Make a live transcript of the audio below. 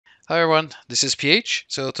Hi everyone, this is PH.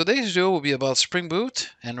 So today's video will be about Spring Boot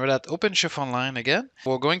and Red Hat OpenShift Online again.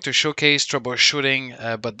 We're going to showcase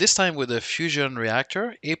troubleshooting, but this time with the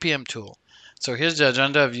FusionReactor APM tool. So here's the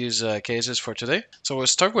agenda of use cases for today. So we'll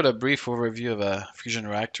start with a brief overview of a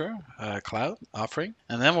FusionReactor Cloud offering,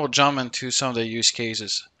 and then we'll jump into some of the use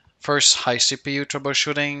cases. First, high CPU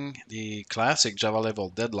troubleshooting, the classic Java level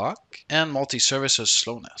deadlock, and multi-services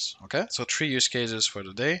slowness. Okay, so 3 use cases for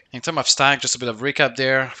today. In terms of stack, just a bit of recap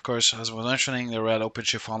there. Of course, as I was mentioning, the Red Hat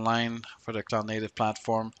OpenShift Online for the cloud native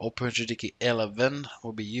platform. OpenJDK 11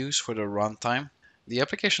 will be used for the runtime. The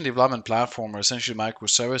application development platform, or essentially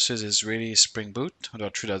microservices, is really Spring Boot with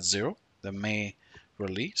 3.0, the May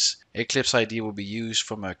release. Eclipse IDE will be used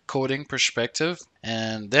from a coding perspective,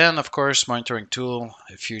 and then of course monitoring tool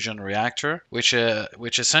FusionReactor, which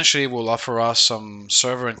essentially will offer us some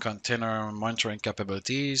server and container monitoring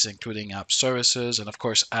capabilities, including app services and of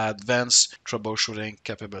course advanced troubleshooting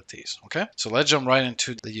capabilities. Okay, so let's jump right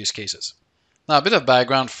into the use cases. Now, a bit of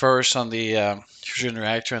background first on the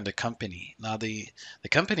FusionReactor and the company. Now, the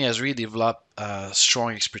company has really developed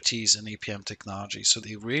strong expertise in APM technology. So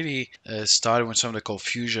they really started with something called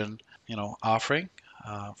Fusion, offering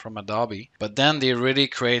from Adobe. But then they really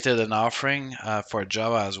created an offering for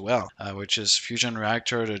Java as well, which is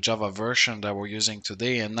FusionReactor, the Java version that we're using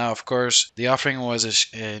today. And now, of course, the offering was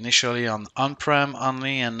initially on-prem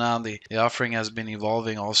only, and now the offering has been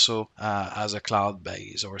evolving also as a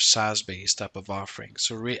cloud-based or SaaS-based type of offering.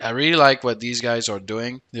 So I really like what these guys are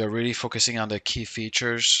doing. They're really focusing on the key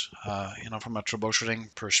features, from a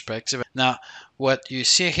troubleshooting perspective. Now, what you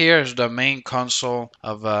see here is the main console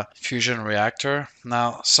of FusionReactor.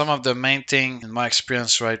 Now, some of the main thing in my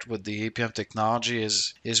experience, right, with the APM technology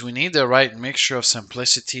is we need the right mixture of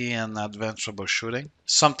simplicity and advanced troubleshooting.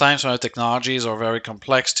 Sometimes some of the technologies are very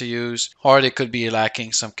complex to use, or they could be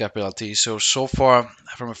lacking some capabilities. So far,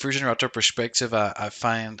 from a FusionReactor perspective, I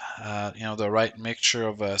find the right mixture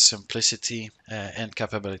of simplicity and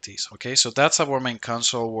capabilities. Okay, so that's our main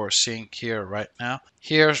console we're seeing here right now.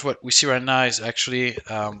 Here's what we see right now is actually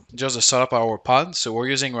just the setup of our pod. So we're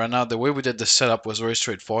using right now, the way we did the setup was very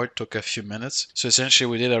straightforward, took a few minutes. So essentially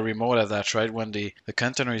we did a remote attach, right? When the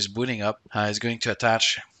container is booting up, it's going to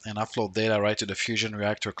attach and upload data right to the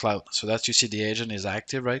FusionReactor Cloud. So that you see the agent is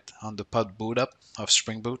active, right, on the pod boot up of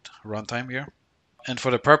Spring Boot runtime here. And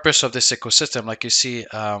for the purpose of this ecosystem, like you see,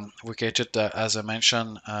 we created, as I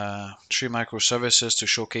mentioned, 3 microservices to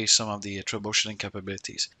showcase some of the troubleshooting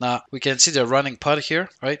capabilities. Now, we can see the running pod here,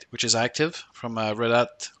 right, which is active from Red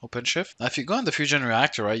Hat OpenShift. Now, if you go on the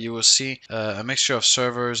FusionReactor, right, you will see a mixture of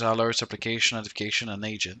servers, alerts, application, notification, and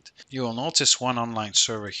agent. You will notice one online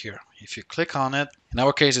server here. If you click on it, in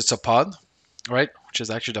our case, it's a pod, right, which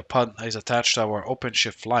is actually the pod that is attached to our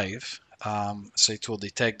OpenShift Live. So it will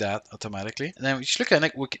detect that automatically. And then we look at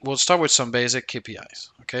it, we'll start with some basic KPIs.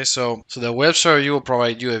 Okay, so the web server will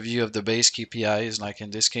provide you a view of the base KPIs. Like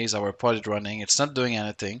in this case, our pod is running. It's not doing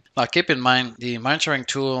anything. Now keep in mind the monitoring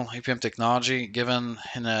tool APM technology given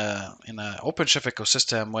in a OpenShift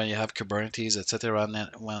ecosystem when you have Kubernetes, etc. And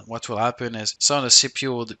what will happen is some of the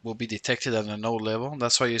CPU will be detected at a node level.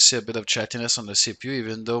 That's why you see a bit of chattiness on the CPU,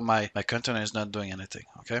 even though my container is not doing anything.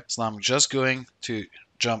 Okay, so now I'm just going to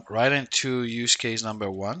jump right into use case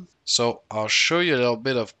number 1. So I'll show you a little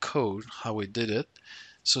bit of code, how we did it.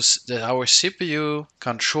 So our CPU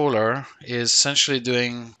controller is essentially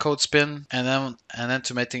doing code spin, and then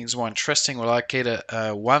to make things more interesting, we'll allocate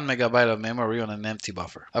a 1 megabyte of memory on an empty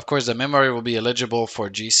buffer. Of course, the memory will be eligible for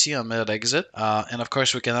GC on method exit, and of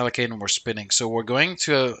course we can allocate more spinning. So we're going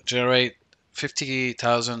to generate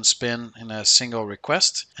 50,000 spin in a single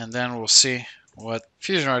request, and then we'll see what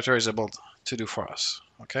FusionReactor is able to do for us.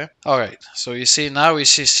 Okay. All right. So you see now we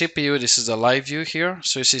see CPU. This is the live view here.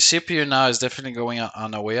 So you see CPU now is definitely going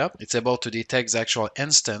on the way up. It's able to detect the actual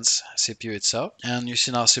instance CPU itself. And you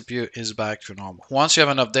see now CPU is back to normal. Once you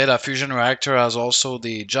have enough data, FusionReactor has also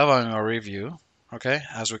the Java memory view. Okay,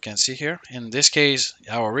 as we can see here. In this case,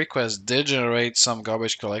 our request did generate some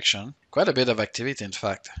garbage collection. Quite a bit of activity, in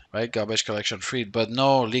fact, right? Garbage collection free, but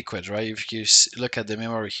no leakage, right? If you look at the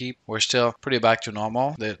memory heap, we're still pretty back to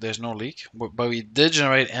normal. There's no leak, but we did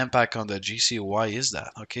generate impact on the GC. Why is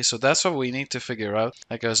that? Okay, so that's what we need to figure out.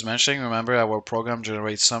 Like I was mentioning, remember our program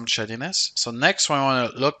generates some chattiness. So next, we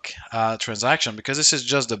want to look at transaction, because this is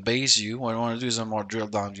just the base view. What we want to do is a more drill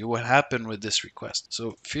down view. What happened with this request?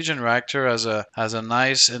 So FusionReactor has a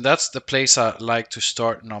nice, and that's the place I like to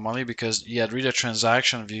start normally, because you had read a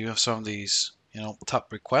transaction view of some of these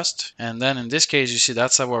top request. And then in this case, you see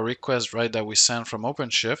that's our request, right, that we sent from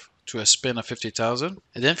OpenShift to a spin of 50,000.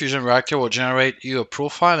 And then FusionReactor will generate you a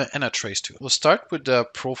profile and a trace too. We'll start with the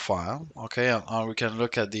profile, okay, and we can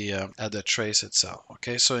look at the trace itself.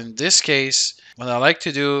 Okay, so in this case, what I like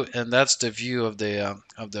to do, and that's the view of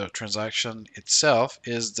the transaction itself,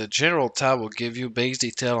 is the general tab will give you base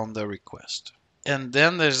detail on the request. And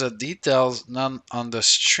then there's a details none on the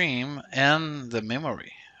stream and the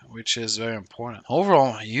memory, which is very important.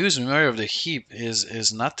 Overall, use memory of the heap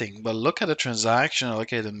is nothing, but look at the transaction,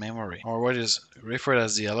 look at the memory, or what is referred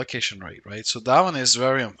as the allocation rate, right? So that one is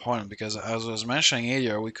very important because as I was mentioning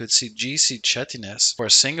earlier, we could see GC chattiness for a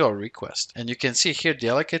single request. And you can see here the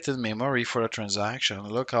allocated memory for a transaction.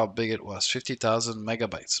 Look how big it was, 50,000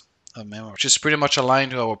 megabytes of memory, which is pretty much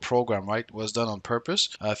aligned to our program, right? It was done on purpose.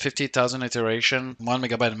 50,000 iteration, 1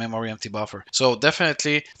 megabyte of memory empty buffer. So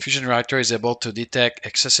definitely FusionReactor is able to detect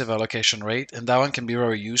excessive allocation rate, and that one can be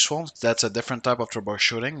very useful. That's a different type of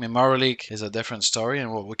troubleshooting. Memory leak is a different story, and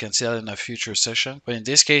we can see that in a future session. But in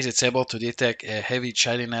this case, it's able to detect a heavy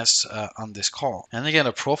chattiness on this call. And again,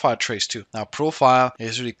 a profile trace too. Now, profile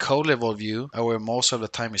is really code level view where most of the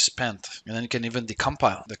time is spent. And then you can even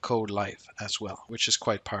decompile the code live as well, which is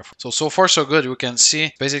quite powerful. So far so good. We can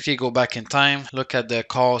see basically go back in time, look at the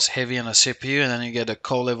calls heavy on the CPU, and then you get a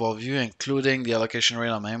code level view, including the allocation rate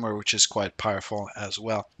on memory, which is quite powerful as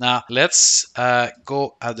well. Now let's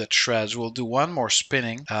go at the threads. We'll do one more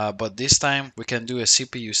spinning, but this time we can do a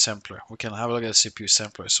CPU sampler. We can have a look at the CPU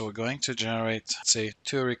sampler. So we're going to generate, say,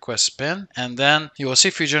 2 request spin, and then you will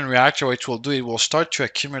see FusionReactor, which will do, it will start to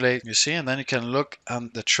accumulate, you see, and then you can look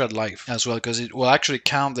on the thread life as well, because it will actually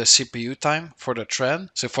count the CPU time for the thread.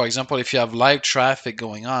 So for example, if you have live traffic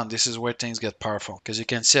going on, this is where things get powerful, because you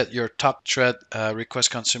can set your top thread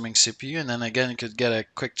request consuming CPU, and then again you could get a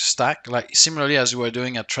quick stack, like similarly as we were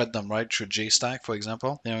doing at thread dump, right, through JStack for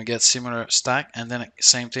example. Then we get similar stack, and then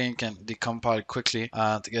same thing, you can decompile quickly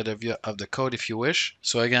to get a view of the code if you wish.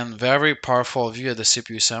 So again, very powerful view of the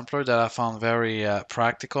CPU sampler that I found very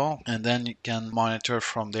practical, and then you can monitor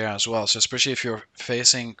from there as well. So especially if you're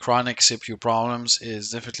facing chronic CPU problems,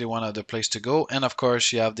 is definitely one of the place to go. And of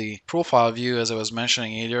course you have the profile view as I was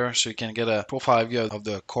mentioning earlier, so you can get a profile view of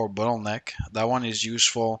the core bottleneck. That one is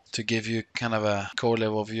useful to give you kind of a code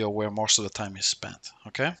level view of where most of the time is spent.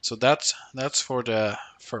 Okay, so that's for the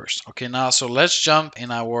first. Okay, now so let's jump in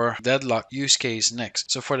our deadlock use case next.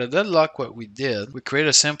 So for the deadlock, what we did, we create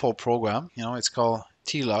a simple program, it's called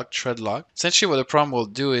tlock, thread lock. Essentially what the program will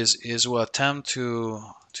do is we'll attempt to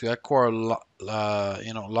acquire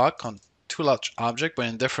lock on 2 large object, but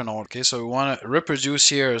in different order. Okay, so we want to reproduce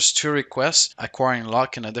here as 2 requests acquiring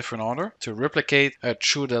lock in a different order to replicate a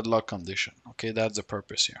true deadlock condition. Okay, that's the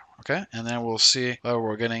purpose here. Okay, and then we'll see what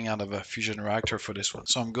we're getting out of a FusionReactor for this one.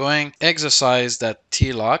 So I'm going exercise that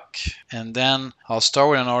tlock, and then I'll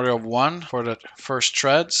start with an order of 1 for the first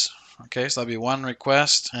threads. Okay, so that'll be 1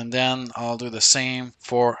 request, and then I'll do the same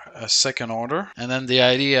for a second order. And then the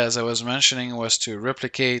idea, as I was mentioning, was to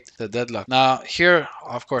replicate the deadlock. Now here,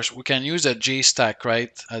 of course, we can use a JStack, right,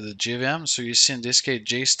 at the JVM. So you see in this case,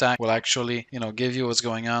 JStack will actually, give you what's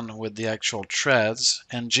going on with the actual threads.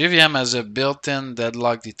 And JVM has a built-in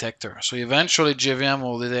deadlock detector. So eventually JVM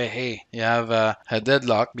will say, hey, you have a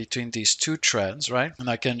deadlock between these 2 threads, right? And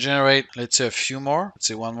I can generate, let's say, a few more. Let's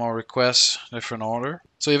say 1 more request, different order.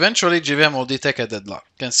 So eventually JVM will detect a deadlock.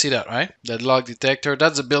 You can see that, right? Deadlock detector,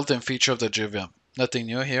 that's a built-in feature of the JVM. Nothing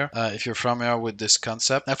new here if you're familiar with this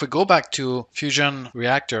concept. Now if we go back to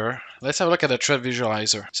FusionReactor, let's have a look at the thread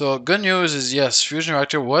visualizer. So good news is yes,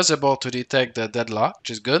 FusionReactor was able to detect the deadlock, which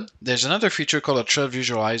is good. There's another feature called a thread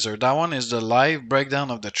visualizer. That one is the live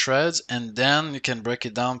breakdown of the threads, and then you can break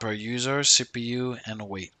it down per user, CPU, and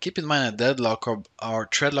weight. Keep in mind a deadlock or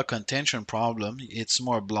thread lock contention problem, it's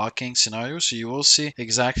more blocking scenario, so you will see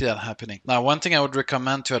exactly that happening. Now one thing I would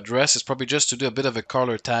recommend to address is probably just to do a bit of a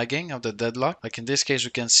color tagging of the deadlock. Like in this case, we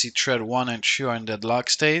can see thread 1 and 2 are in deadlock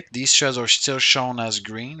state. These threads are still shown as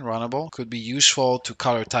green, runnable. Could be useful to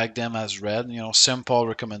color tag them as red. Simple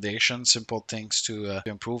recommendation, simple things to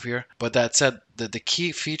improve here. But that said, the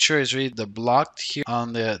key feature is really the blocked here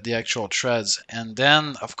on the actual threads. And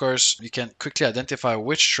then, of course, you can quickly identify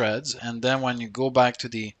which threads. And then when you go back to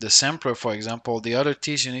the sampler, for example, the other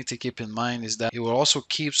piece you need to keep in mind is that it will also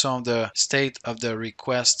keep some of the state of the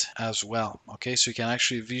request as well. Okay, so you can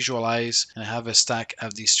actually visualize and have a stack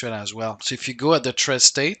of these threads as well. So if you go at the thread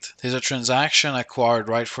state, there's a transaction acquired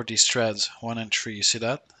right for these threads 1 and 3. You see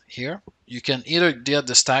that here? You can either get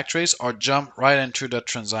the stack trace or jump right into the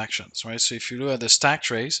transactions, right? So if you look at the stack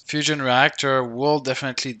trace, FusionReactor will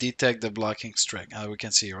definitely detect the blocking string. As we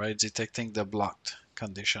can see, right? Detecting the blocked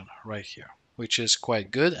condition right here. which is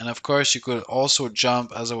quite good. And of course, you could also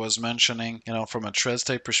jump, as I was mentioning, from a thread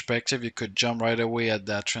state perspective, you could jump right away at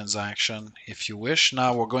that transaction if you wish.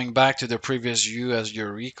 Now we're going back to the previous view as you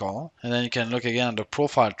recall, and then you can look again at the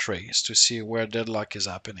profile trace to see where deadlock is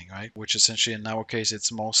happening, right? Which essentially in our case,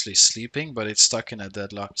 it's mostly sleeping, but it's stuck in a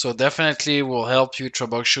deadlock. So definitely will help you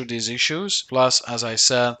troubleshoot these issues. Plus, as I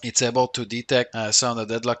said, it's able to detect some of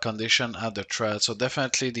the deadlock condition at the thread. So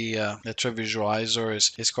definitely the thread visualizer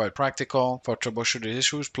is quite practical for troubleshooting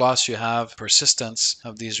issues. Plus, you have persistence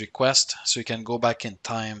of these requests, so you can go back in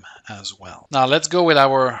time as well. Now, let's go with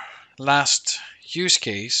our last use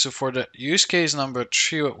case. So for the use case number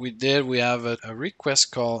 3, what we did, we have a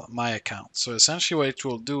request called my account. So essentially what it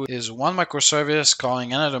will do is one microservice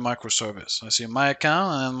calling another microservice. So I see my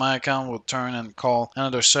account, and then my account will turn and call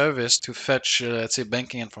another service to fetch, let's say,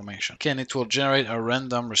 banking information. Okay, and it will generate a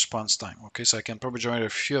random response time. Okay, so I can probably generate a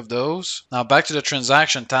few of those. Now back to the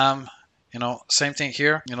transaction tab. Same thing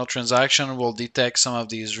here. Transaction will detect some of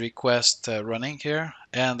these requests running here.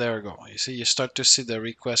 And there we go. You see, you start to see the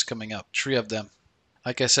requests coming up, 3 of them.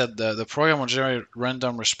 Like I said, the program will generate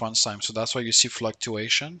random response time. So that's why you see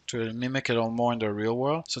fluctuation to mimic it a little more in the real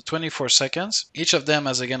world. So 24 seconds. Each of them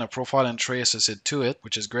has, again, a profile and trace to it,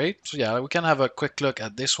 which is great. So yeah, we can have a quick look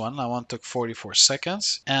at this one. That one took 44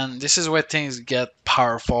 seconds. And this is where things get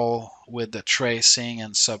powerful with the tracing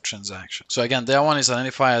and sub-transaction. So again, that one is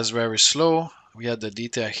identified as very slow. We had the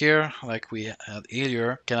detail here, like we had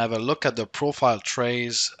earlier. Can have a look at the profile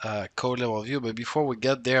trace code level view. But before we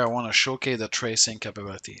get there, I want to showcase the tracing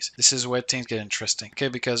capabilities. This is where things get interesting. Okay,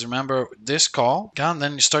 because remember this call, and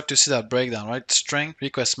then you start to see that breakdown, right? String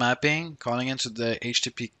request mapping, calling into the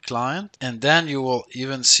HTTP client, and then you will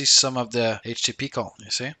even see some of the HTTP call.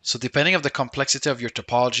 You see? So depending on the complexity of your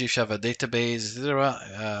topology, if you have a database,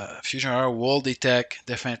 etc., FusionReactor will detect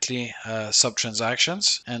definitely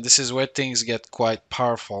sub-transactions, and this is where things get quite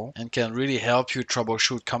powerful and can really help you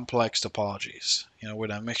troubleshoot complex topologies,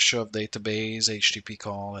 with a mixture of database, HTTP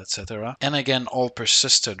call, etc. And again, all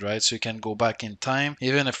persisted, right? So you can go back in time.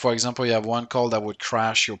 Even if, for example, you have one call that would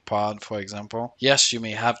crash your pod, for example. Yes, you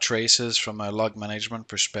may have traces from a log management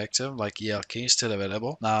perspective, like ELK is still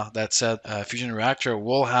available. Now, that said, FusionReactor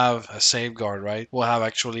will have a safeguard, right? Will have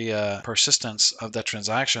actually a persistence of that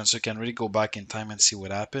transaction, so you can really go back in time and see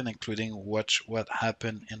what happened, including what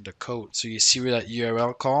happened in the code. So you see that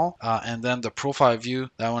URL call, and then the profile view,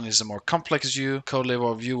 that one is a more complex view. Code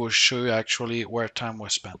level view will show you actually where time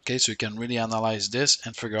was spent. Okay, so you can really analyze this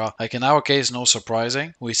and figure out, like in our case, no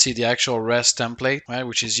surprising. We see the actual REST template, right,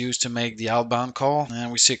 which is used to make the outbound call,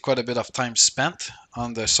 and we see quite a bit of time spent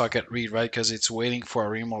on the socket read, right, because it's waiting for a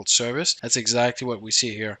remote service. That's exactly what we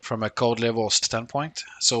see here from a code level standpoint.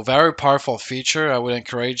 So very powerful feature. I would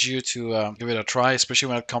encourage you to give it a try,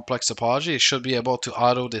 especially with complex topology. It should be able to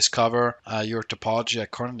auto discover your topology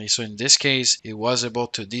accordingly. So in this case, it was able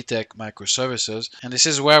to detect microservices, and this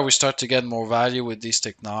is where we start to get more value with this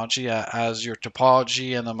technology. As your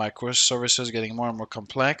topology and the microservices getting more and more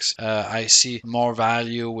complex, I see more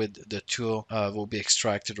value with the tool will be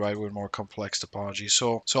extracted, right, with more complex topology.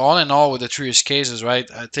 So all in all, with the 3 use cases, right,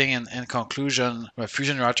 I think in conclusion, from a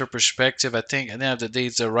FusionReactor perspective, I think at the end of the day,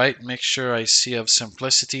 it's the right mixture I see of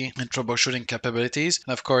simplicity and troubleshooting capabilities.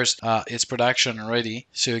 And of course, it's production ready,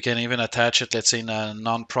 so you can even attach it, let's say, in a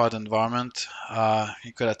non-prod environment.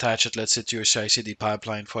 You could attach it, let's say, to your CI/CD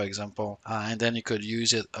pipeline, for example, and then you could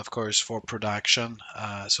use it, of course, for production.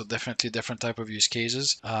 So definitely different type of use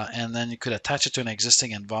cases, and then you could attach it to an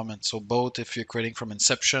existing environment. So both if you're creating from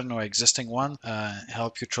inception or existing one,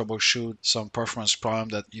 help you troubleshoot some performance problem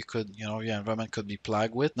that your environment could be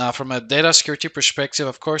plagued with. Now, from a data security perspective,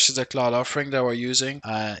 of course, it's a cloud offering that we're using.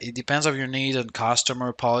 It depends on your need and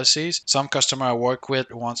customer policies. Some customer I work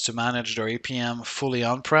with wants to manage their APM fully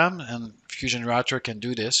on-prem, and FusionReactor can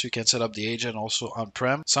do this. You can set up the agent also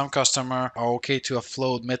on-prem. Some customer are okay to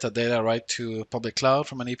offload metadata right to public cloud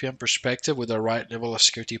from an APM perspective with the right level of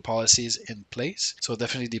security policies in place. So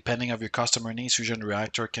definitely, depending on your customer needs,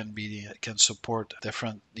 FusionReactor can support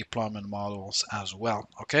different deployment models as well.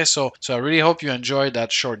 Okay, so I really hope you enjoyed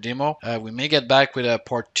that short demo. We may get back with a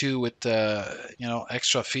part 2 with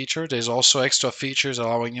extra feature. There's also extra features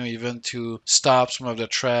allowing you even to stop some of the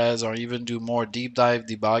threads or even do more deep dive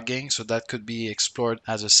debugging. So that could be explored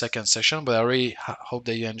as a second session. But I really hope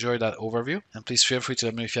that you enjoyed that overview. And please feel free to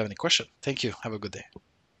let me know if you have any questions. Thank you. Have a good day.